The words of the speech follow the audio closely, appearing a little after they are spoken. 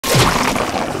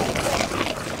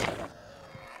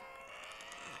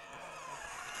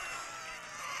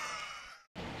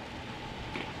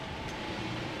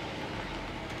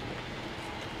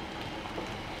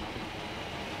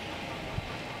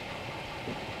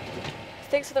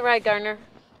Thanks for the ride, Gardner.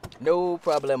 No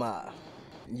problema.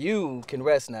 You can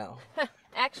rest now.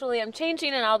 Actually, I'm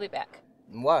changing and I'll be back.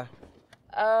 Why?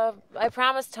 I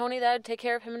promised Tony that I'd take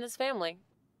care of him and his family.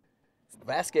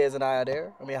 Vasquez and I are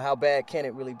there. I mean, how bad can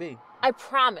it really be? I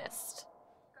promised.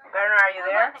 Gardner, are you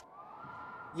there?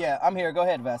 Yeah, I'm here. Go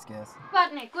ahead, Vasquez.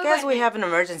 Guess we have an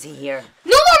emergency here.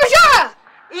 No more Bajara!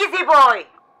 Easy, boy!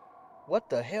 What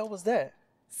the hell was that?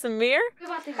 Samir?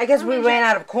 I guess we ran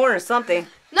out of corn or something.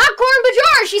 Not corn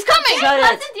Bajara, she's coming! Shut it.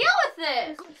 Let's deal with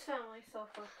this! This family's so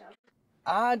fucked up.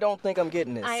 I don't think I'm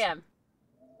getting this. I am.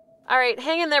 All right,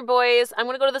 hang in there, boys. I'm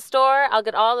going to go to the store. I'll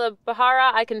get all the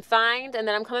Bahara I can find, and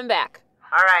then I'm coming back.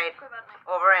 All right.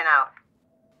 Over and out.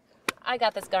 I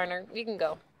got this, Garner. You can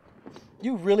go.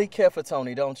 You really care for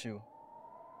Tony, don't you?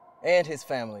 And his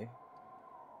family.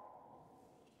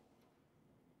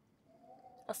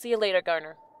 I'll see you later,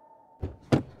 Garner.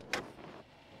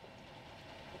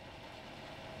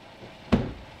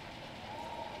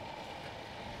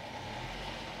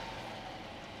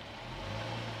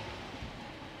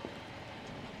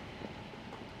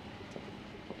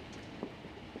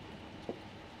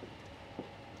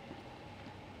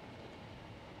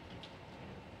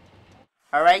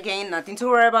 All right, gang. Nothing to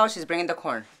worry about. She's bringing the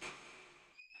corn.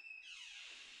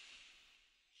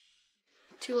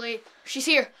 Too late. She's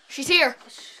here. She's here.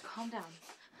 Shh, calm down.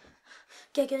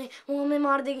 What's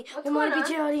going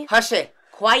on? Hush it.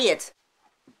 Quiet.